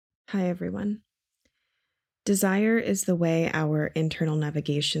Hi, everyone. Desire is the way our internal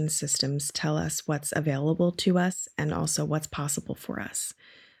navigation systems tell us what's available to us and also what's possible for us.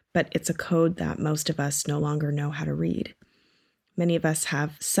 But it's a code that most of us no longer know how to read. Many of us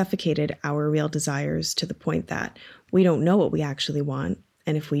have suffocated our real desires to the point that we don't know what we actually want.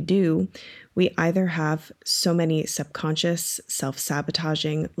 And if we do, we either have so many subconscious, self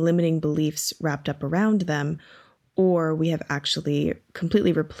sabotaging, limiting beliefs wrapped up around them, or we have actually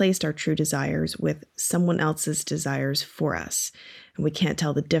completely replaced our true desires with someone else's desires for us. And we can't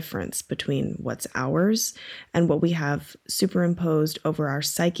tell the difference between what's ours and what we have superimposed over our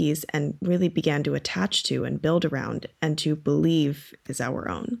psyches and really began to attach to and build around and to believe is our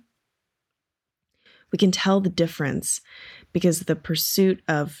own. We can tell the difference because the pursuit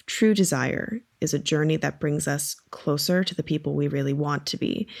of true desire is a journey that brings us closer to the people we really want to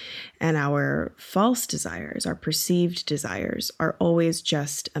be. And our false desires, our perceived desires, are always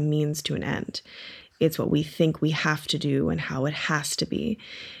just a means to an end. It's what we think we have to do and how it has to be.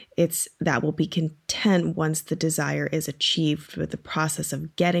 It's that we'll be content once the desire is achieved, but the process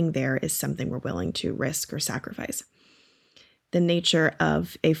of getting there is something we're willing to risk or sacrifice. The nature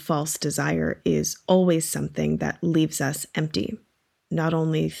of a false desire is always something that leaves us empty, not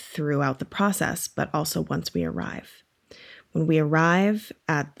only throughout the process, but also once we arrive. When we arrive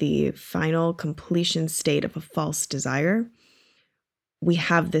at the final completion state of a false desire, we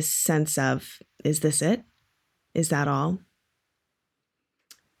have this sense of, is this it? Is that all?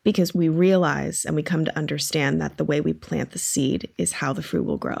 Because we realize and we come to understand that the way we plant the seed is how the fruit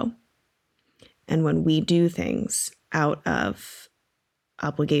will grow. And when we do things out of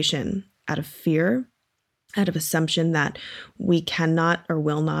obligation, out of fear, out of assumption that we cannot or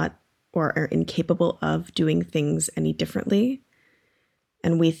will not or are incapable of doing things any differently,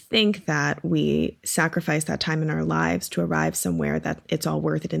 and we think that we sacrifice that time in our lives to arrive somewhere that it's all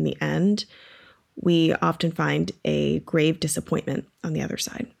worth it in the end, we often find a grave disappointment on the other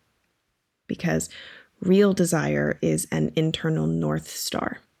side. Because real desire is an internal North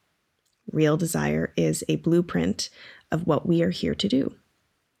Star. Real desire is a blueprint of what we are here to do.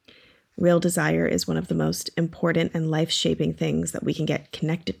 Real desire is one of the most important and life-shaping things that we can get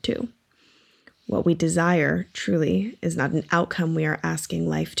connected to. What we desire, truly, is not an outcome we are asking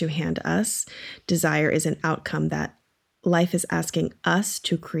life to hand us. Desire is an outcome that life is asking us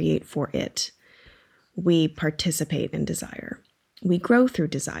to create for it. We participate in desire. We grow through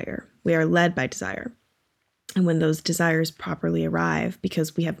desire. We are led by desire. And when those desires properly arrive,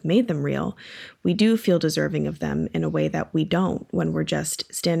 because we have made them real, we do feel deserving of them in a way that we don't when we're just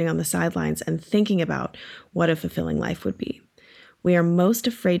standing on the sidelines and thinking about what a fulfilling life would be. We are most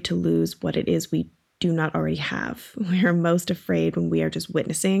afraid to lose what it is we do not already have. We are most afraid when we are just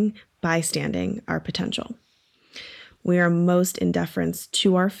witnessing, bystanding our potential. We are most in deference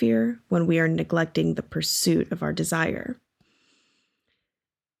to our fear when we are neglecting the pursuit of our desire.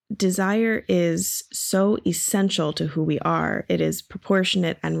 Desire is so essential to who we are. It is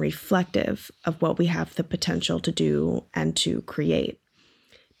proportionate and reflective of what we have the potential to do and to create.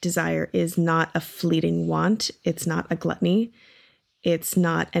 Desire is not a fleeting want. It's not a gluttony. It's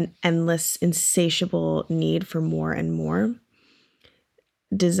not an endless, insatiable need for more and more.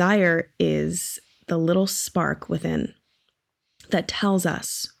 Desire is the little spark within that tells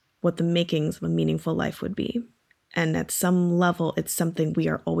us what the makings of a meaningful life would be. And at some level, it's something we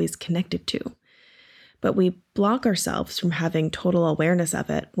are always connected to. But we block ourselves from having total awareness of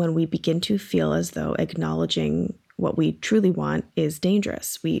it when we begin to feel as though acknowledging what we truly want is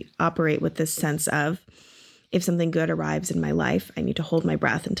dangerous. We operate with this sense of, if something good arrives in my life, I need to hold my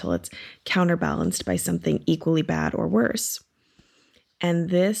breath until it's counterbalanced by something equally bad or worse. And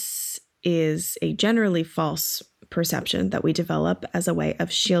this is a generally false perception that we develop as a way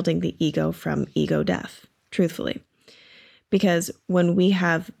of shielding the ego from ego death, truthfully. Because when we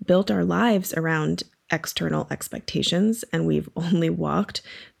have built our lives around external expectations and we've only walked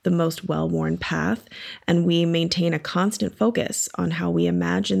the most well-worn path, and we maintain a constant focus on how we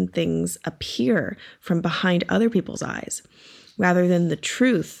imagine things appear from behind other people's eyes, rather than the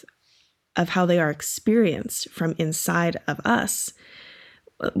truth of how they are experienced from inside of us,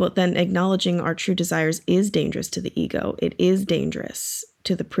 well, then acknowledging our true desires is dangerous to the ego. It is dangerous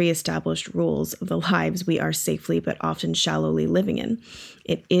to the pre-established rules of the lives we are safely but often shallowly living in.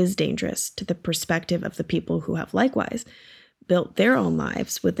 It is dangerous to the perspective of the people who have likewise built their own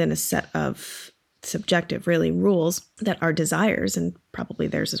lives within a set of subjective, really, rules that our desires, and probably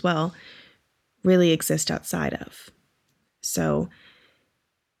theirs as well, really exist outside of. So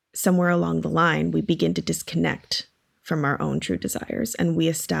somewhere along the line, we begin to disconnect from our own true desires, and we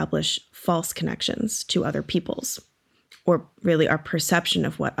establish false connections to other people's. or really our perception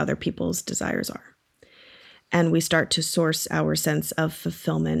of what other people's desires are. And we start to source our sense of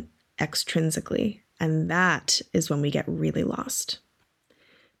fulfillment extrinsically. And that is when we get really lost.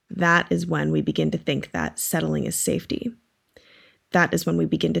 That is when we begin to think that settling is safety. That is when we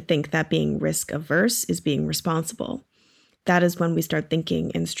begin to think that being risk averse is being responsible. That is when we start thinking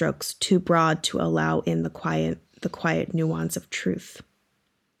in strokes too broad to allow in the quiet nuance of truth.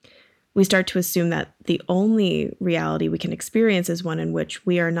 We start to assume that the only reality we can experience is one in which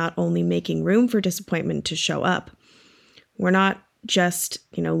we are not only making room for disappointment to show up, we're not just,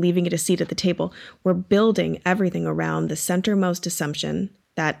 leaving it a seat at the table. We're building everything around the centermost assumption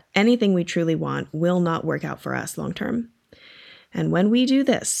that anything we truly want will not work out for us long term. And when we do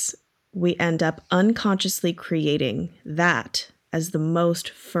this, we end up unconsciously creating that as the most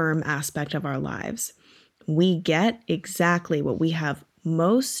firm aspect of our lives. We get exactly what we have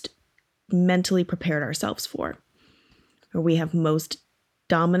most mentally prepared ourselves for, or we have most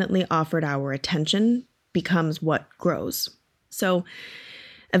dominantly offered our attention becomes what grows. So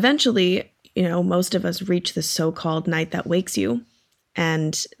eventually, most of us reach the so-called night that wakes you.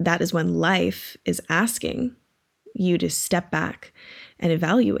 And that is when life is asking you to step back and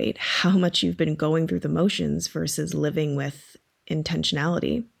evaluate how much you've been going through the motions versus living with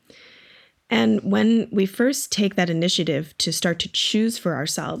intentionality. And when we first take that initiative to start to choose for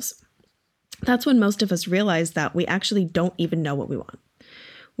ourselves, that's when most of us realize that we actually don't even know what we want.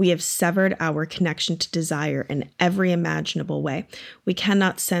 We have severed our connection to desire in every imaginable way. We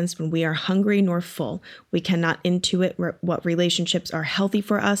cannot sense when we are hungry nor full. We cannot intuit what relationships are healthy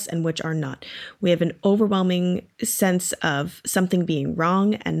for us and which are not. We have an overwhelming sense of something being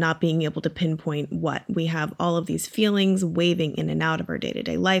wrong and not being able to pinpoint what. We have all of these feelings waving in and out of our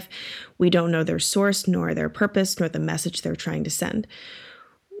day-to-day life. We don't know their source, nor their purpose, nor the message they're trying to send.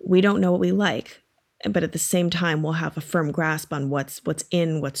 We don't know what we like. But at the same time, we'll have a firm grasp on what's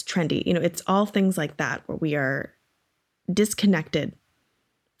in, what's trendy. It's all things like that where we are disconnected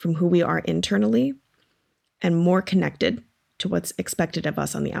from who we are internally and more connected to what's expected of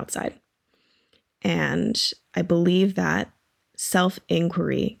us on the outside. And I believe that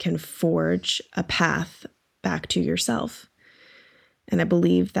self-inquiry can forge a path back to yourself. And I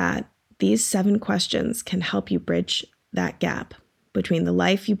believe that these 7 questions can help you bridge that gap between the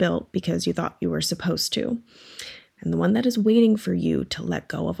life you built because you thought you were supposed to, and the one that is waiting for you to let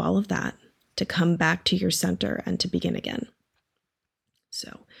go of all of that, to come back to your center and to begin again.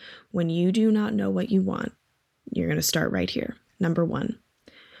 So when you do not know what you want, you're going to start right here. Number 1,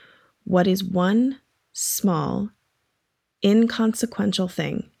 what is one small, inconsequential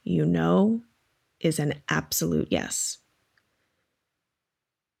thing you know is an absolute yes?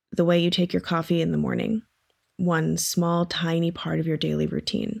 The way you take your coffee in the morning, one small, tiny part of your daily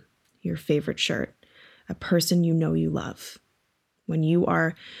routine, your favorite shirt, a person you know you love. When you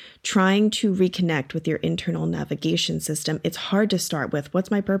are trying to reconnect with your internal navigation system, it's hard to start with,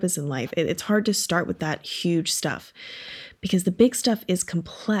 what's my purpose in life? It's hard to start with that huge stuff because the big stuff is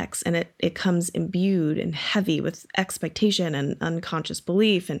complex and it comes imbued and heavy with expectation and unconscious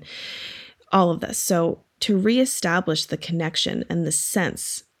belief and all of this. So to reestablish the connection and the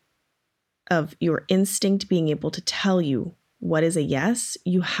sense of your instinct being able to tell you what is a yes,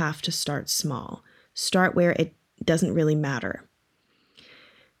 you have to start small. Start where it doesn't really matter.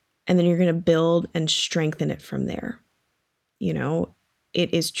 And then you're going to build and strengthen it from there.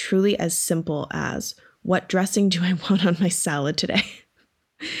 It is truly as simple as, what dressing do I want on my salad today?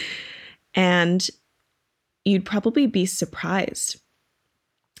 And you'd probably be surprised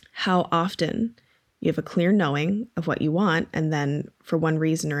how often you have a clear knowing of what you want, and then for one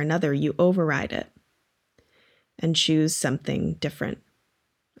reason or another, you override it and choose something different.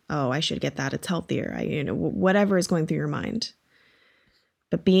 Oh, I should get that. It's healthier. Whatever is going through your mind.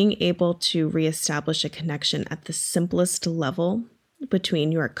 But being able to reestablish a connection at the simplest level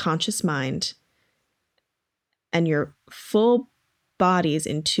between your conscious mind and your full body's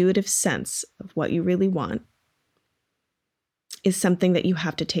intuitive sense of what you really want is something that you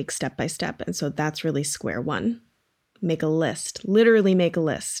have to take step by step. And so that's really square one. Make a list, literally make a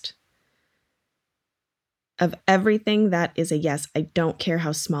list of everything that is a yes. I don't care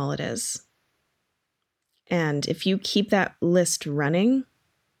how small it is. And if you keep that list running,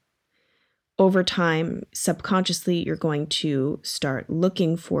 over time, subconsciously, you're going to start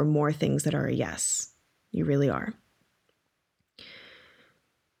looking for more things that are a yes. You really are.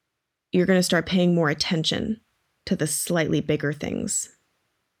 You're going to start paying more attention to the slightly bigger things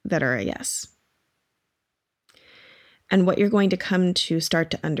that are a yes. And what you're going to come to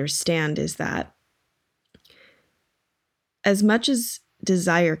start to understand is that as much as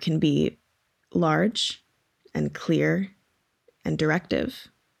desire can be large and clear and directive.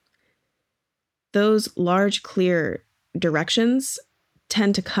 Those large, clear directions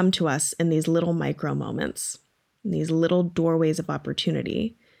tend to come to us in these little micro moments, in these little doorways of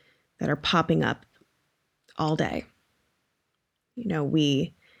opportunity that are popping up all day.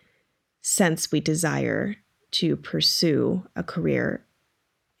 We sense we desire to pursue a career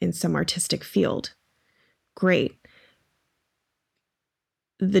in some artistic field. Great.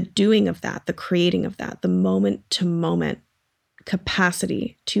 The doing of that, the creating of that, the moment to moment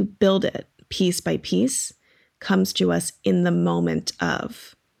capacity to build it piece by piece comes to us in the moment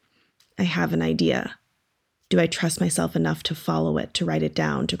of, I have an idea. Do I trust myself enough to follow it, to write it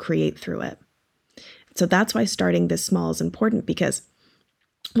down, to create through it? So that's why starting this small is important, because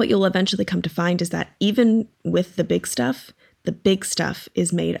what you'll eventually come to find is that even with the big stuff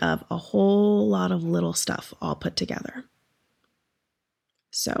is made of a whole lot of little stuff all put together.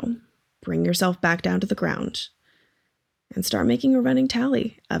 So bring yourself back down to the ground and start making a running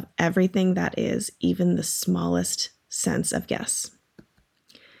tally of everything that is even the smallest sense of guess.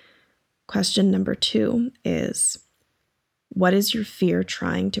 Question number 2 is, what is your fear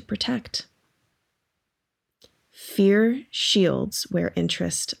trying to protect? Fear shields where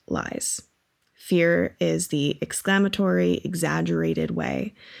interest lies. Fear is the exclamatory, exaggerated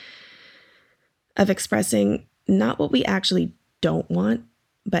way of expressing not what we actually don't want,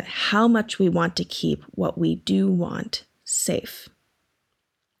 but how much we want to keep what we do want safe.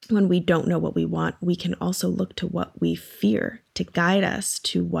 When we don't know what we want, we can also look to what we fear to guide us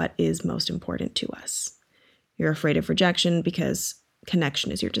to what is most important to us. You're afraid of rejection because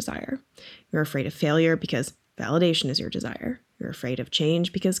connection is your desire. You're afraid of failure because validation is your desire. You're afraid of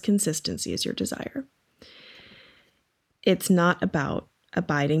change because consistency is your desire. It's not about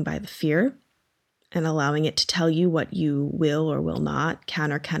abiding by the fear and allowing it to tell you what you will or will not,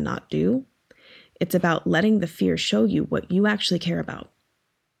 can or cannot do. It's about letting the fear show you what you actually care about,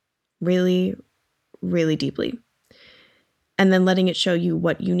 really, really deeply. And then letting it show you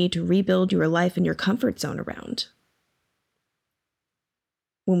what you need to rebuild your life and your comfort zone around.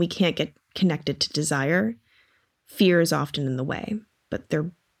 When we can't get connected to desire, fear is often in the way, but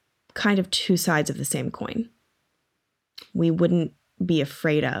they're kind of two sides of the same coin. We wouldn't be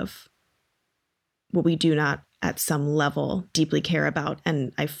afraid of what we do not at some level deeply care about.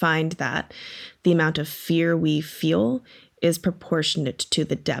 And I find that the amount of fear we feel is proportionate to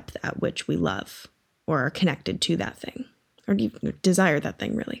the depth at which we love or are connected to that thing or desire that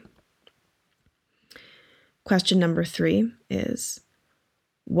thing, really. Question number 3 is,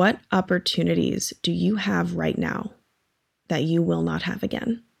 what opportunities do you have right now that you will not have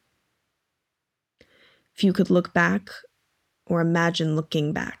again? If you could look back or imagine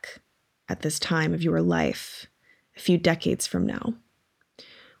looking back at this time of your life a few decades from now,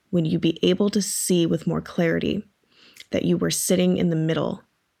 would you be able to see with more clarity that you were sitting in the middle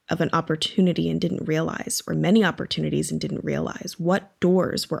of an opportunity and didn't realize, or many opportunities and didn't realize what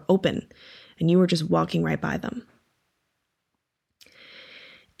doors were open and you were just walking right by them?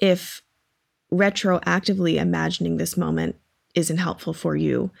 If retroactively imagining this moment isn't helpful for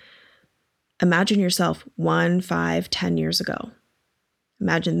you, imagine yourself 1, 5, 10 years ago.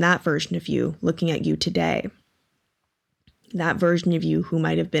 Imagine that version of you looking at you today. That version of you who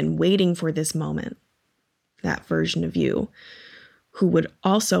might have been waiting for this moment. That version of you who would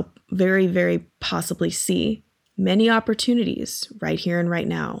also very, very possibly see many opportunities right here and right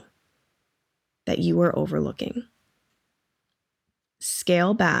now that you are overlooking.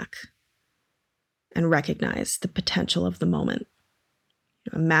 Scale back and recognize the potential of the moment.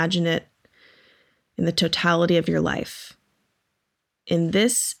 Imagine it in the totality of your life. In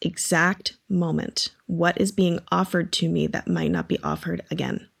this exact moment, what is being offered to me that might not be offered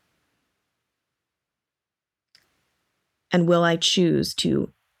again? And will I choose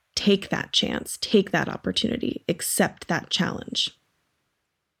to take that chance, take that opportunity, accept that challenge?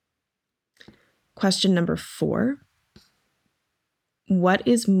 Question number 4. What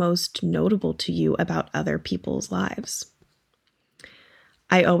is most notable to you about other people's lives?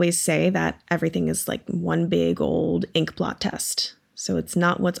 I always say that everything is like one big old ink blot test. So it's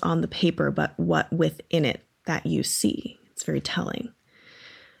not what's on the paper, but what within it that you see. It's very telling.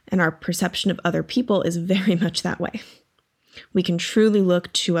 And our perception of other people is very much that way. We can truly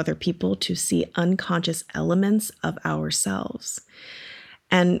look to other people to see unconscious elements of ourselves.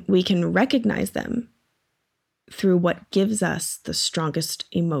 And we can recognize them through what gives us the strongest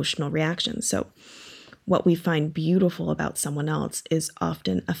emotional reaction. So what we find beautiful about someone else is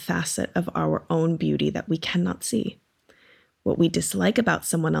often a facet of our own beauty that we cannot see. What we dislike about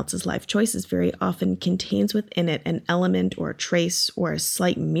someone else's life choices very often contains within it an element or a trace or a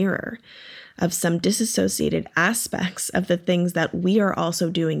slight mirror of some disassociated aspects of the things that we are also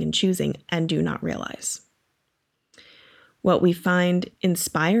doing and choosing and do not realize. What we find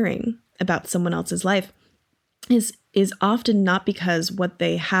inspiring about someone else's life is often not because what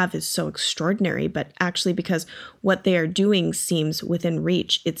they have is so extraordinary, but actually because what they are doing seems within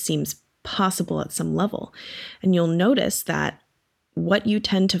reach. It seems possible at some level. And you'll notice that what you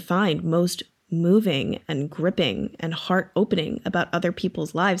tend to find most moving and gripping and heart-opening about other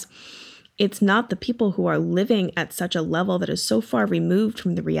people's lives, it's not the people who are living at such a level that is so far removed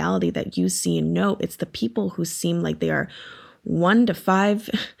from the reality that you see and know. It's the people who seem like they are 1 to 5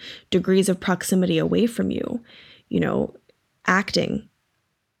 degrees of proximity away from you, acting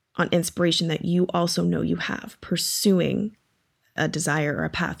on inspiration that you also know you have, pursuing a desire or a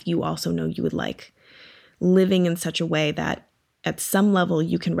path you also know you would like, living in such a way that at some level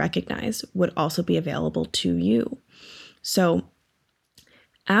you can recognize would also be available to you. So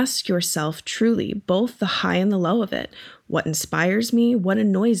ask yourself truly, both the high and the low of it, what inspires me, what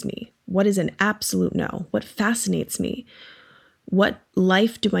annoys me, what is an absolute no, what fascinates me, what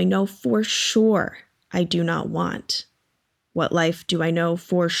life do I know for sure I do not want? What life do I know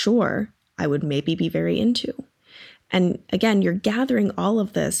for sure I would maybe be very into? And again, you're gathering all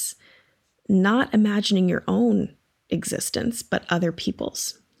of this, not imagining your own existence, but other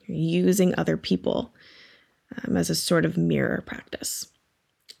people's. You're using other people as a sort of mirror practice.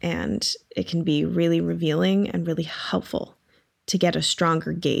 And it can be really revealing and really helpful to get a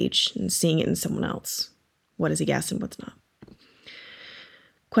stronger gauge and seeing it in someone else. What is a yes and what's not?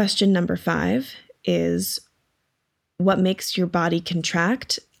 Question number 5 is, what makes your body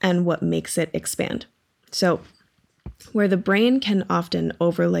contract and what makes it expand? So where the brain can often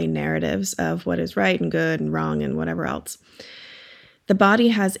overlay narratives of what is right and good and wrong and whatever else, the body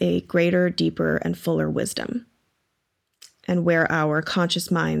has a greater, deeper, and fuller wisdom. And where our conscious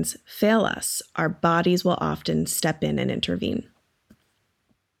minds fail us, our bodies will often step in and intervene.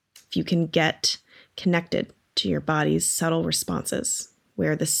 If you can get connected to your body's subtle responses,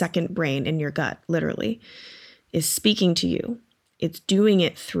 where the second brain in your gut, literally, is speaking to you, it's doing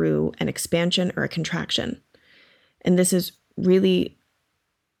it through an expansion or a contraction. And this is really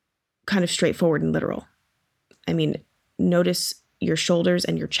kind of straightforward and literal. I mean, notice your shoulders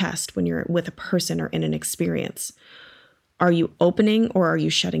and your chest when you're with a person or in an experience. Are you opening or are you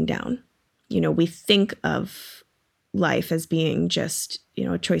shutting down? We think of life as being just,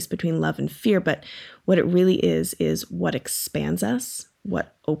 a choice between love and fear, but what it really is what expands us,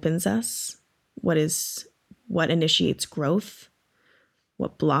 what opens us, what initiates growth,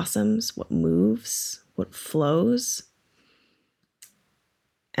 what blossoms, what moves, what flows,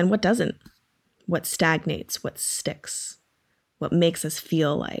 and what doesn't, what stagnates, what sticks, what makes us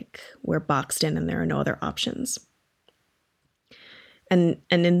feel like we're boxed in and there are no other options. And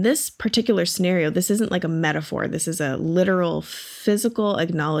in this particular scenario, this isn't like a metaphor. This is a literal physical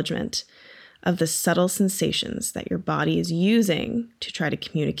acknowledgement of the subtle sensations that your body is using to try to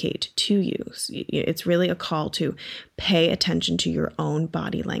communicate to you. So it's really a call to pay attention to your own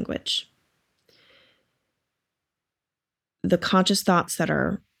body language. The conscious thoughts that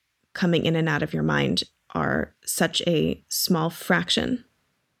are coming in and out of your mind are such a small fraction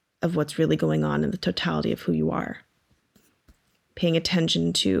of what's really going on in the totality of who you are. Paying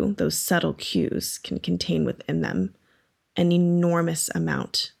attention to those subtle cues can contain within them an enormous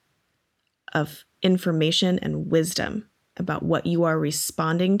amount of information and wisdom about what you are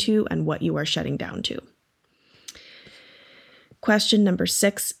responding to and what you are shutting down to. Question number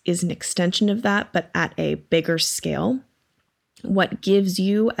 6 is an extension of that, but at a bigger scale. What gives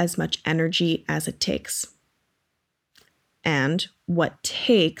you as much energy as it takes? And what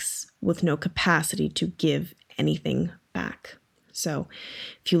takes with no capacity to give anything back? So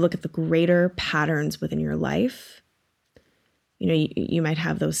if you look at the greater patterns within your life, you might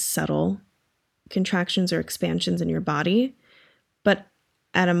have those subtle contractions or expansions in your body, but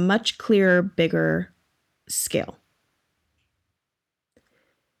at a much clearer, bigger scale.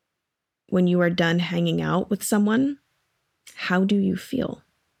 When you are done hanging out with someone, how do you feel?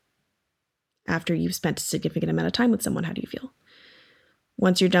 After you've spent a significant amount of time with someone, how do you feel?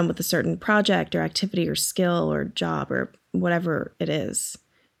 Once you're done with a certain project or activity or skill or job or whatever it is,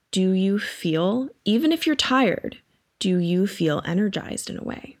 do you feel, even if you're tired, do you feel energized in a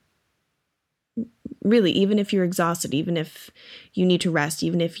way? Really, even if you're exhausted, even if you need to rest,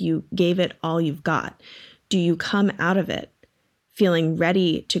 even if you gave it all you've got, do you come out of it feeling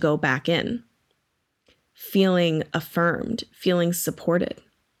ready to go back in, feeling affirmed, feeling supported?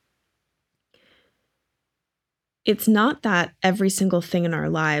 It's not that every single thing in our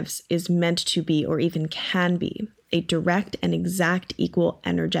lives is meant to be or even can be a direct and exact equal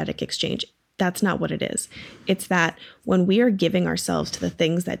energetic exchange. That's not what it is. It's that when we are giving ourselves to the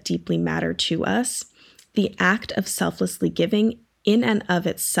things that deeply matter to us, the act of selflessly giving in and of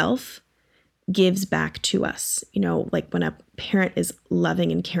itself gives back to us. Like when a parent is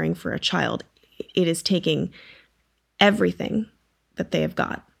loving and caring for a child, it is taking everything that they have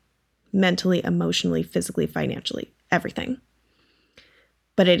got, mentally, emotionally, physically, financially, everything.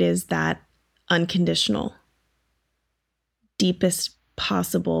 But it is that unconditional, deepest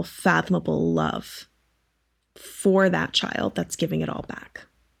possible, fathomable love for that child that's giving it all back.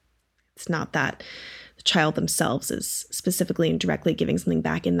 It's not that the child themselves is specifically and directly giving something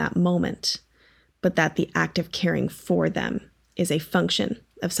back in that moment, but that the act of caring for them is a function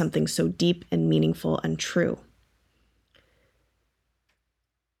of something so deep and meaningful and true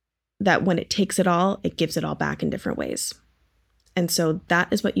that when it takes it all, it gives it all back in different ways. And so that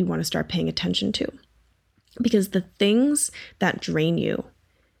is what you want to start paying attention to, because the things that drain you,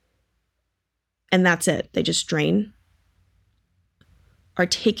 and that's it, they just drain, are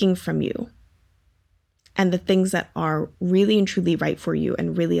taking from you. And the things that are really and truly right for you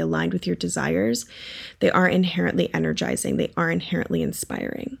and really aligned with your desires, they are inherently energizing. They are inherently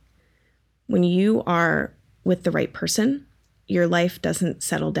inspiring. When you are with the right person, your life doesn't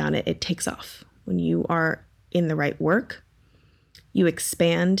settle down, it takes off. When you are in the right work, you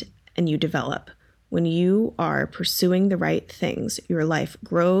expand and you develop. When you are pursuing the right things, your life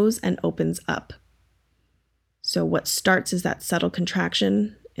grows and opens up. So what starts as that subtle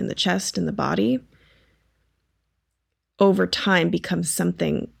contraction in the chest and the body, over time becomes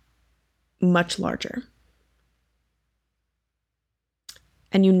something much larger.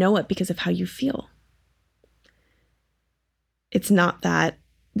 And you know it because of how you feel. It's not that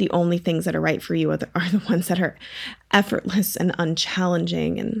the only things that are right for you are the ones that are effortless and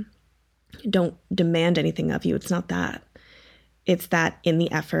unchallenging and don't demand anything of you. It's not that. It's that in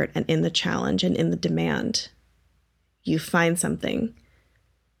the effort and in the challenge and in the demand, you find something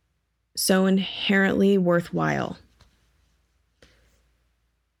so inherently worthwhile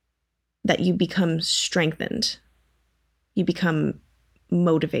that you become strengthened, you become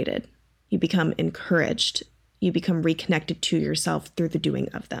motivated, you become encouraged, you become reconnected to yourself through the doing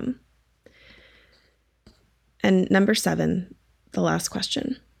of them. And number 7, the last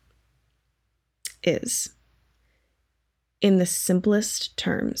question is, in the simplest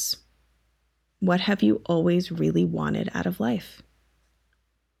terms, what have you always really wanted out of life?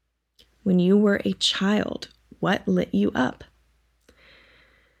 When you were a child, what lit you up?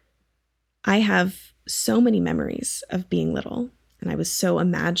 I have so many memories of being little, and I was so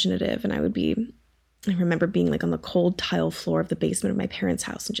imaginative, and I remember being like on the cold tile floor of the basement of my parents'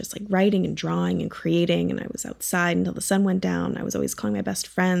 house and just like writing and drawing and creating. And I was outside until the sun went down. I was always calling my best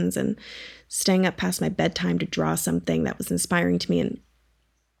friends and staying up past my bedtime to draw something that was inspiring to me. And,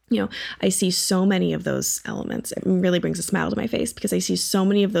 I see so many of those elements. It really brings a smile to my face because I see so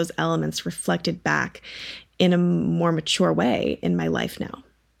many of those elements reflected back in a more mature way in my life now.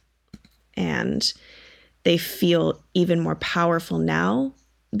 And they feel even more powerful now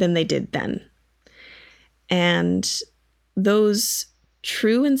than they did then. And those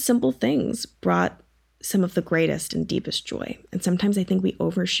true and simple things brought some of the greatest and deepest joy. And sometimes I think we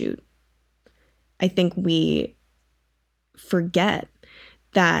overshoot. I think we forget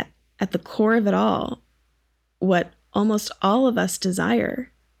that at the core of it all, what almost all of us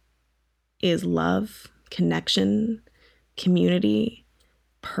desire is love, connection, community,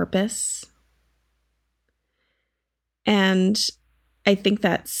 purpose. And I think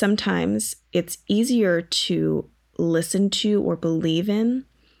that sometimes it's easier to listen to or believe in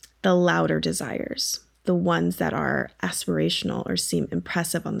the louder desires, the ones that are aspirational or seem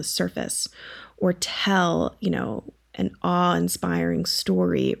impressive on the surface, or tell, an awe-inspiring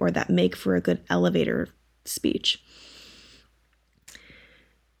story, or that make for a good elevator speech.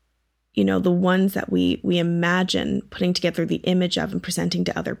 The ones that we imagine putting together the image of and presenting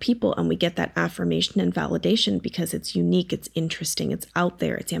to other people, and we get that affirmation and validation because it's unique, it's interesting, it's out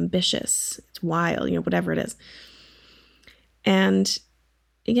there, it's ambitious, it's wild, whatever it is. And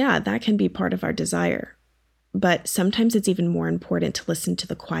yeah, that can be part of our desire. But sometimes it's even more important to listen to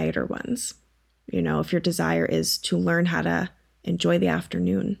the quieter ones. If your desire is to learn how to enjoy the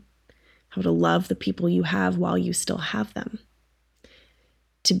afternoon, how to love the people you have while you still have them,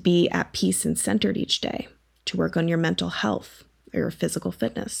 to be at peace and centered each day, to work on your mental health or your physical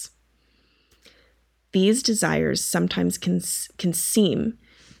fitness. These desires sometimes can seem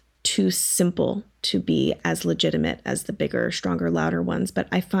too simple to be as legitimate as the bigger, stronger, louder ones, but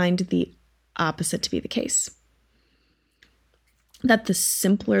I find the opposite to be the case. that the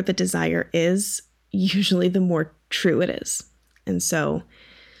simpler the desire is, usually the more true it is. And so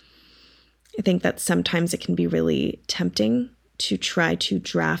I think that sometimes it can be really tempting to try to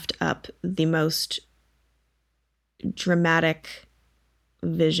draft up the most dramatic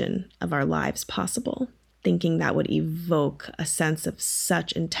vision of our lives possible, thinking that would evoke a sense of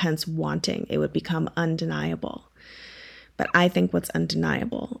such intense wanting, it would become undeniable. But I think what's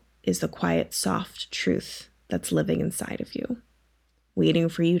undeniable is the quiet, soft truth that's living inside of you, waiting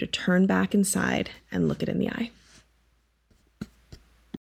for you to turn back inside and look it in the eye.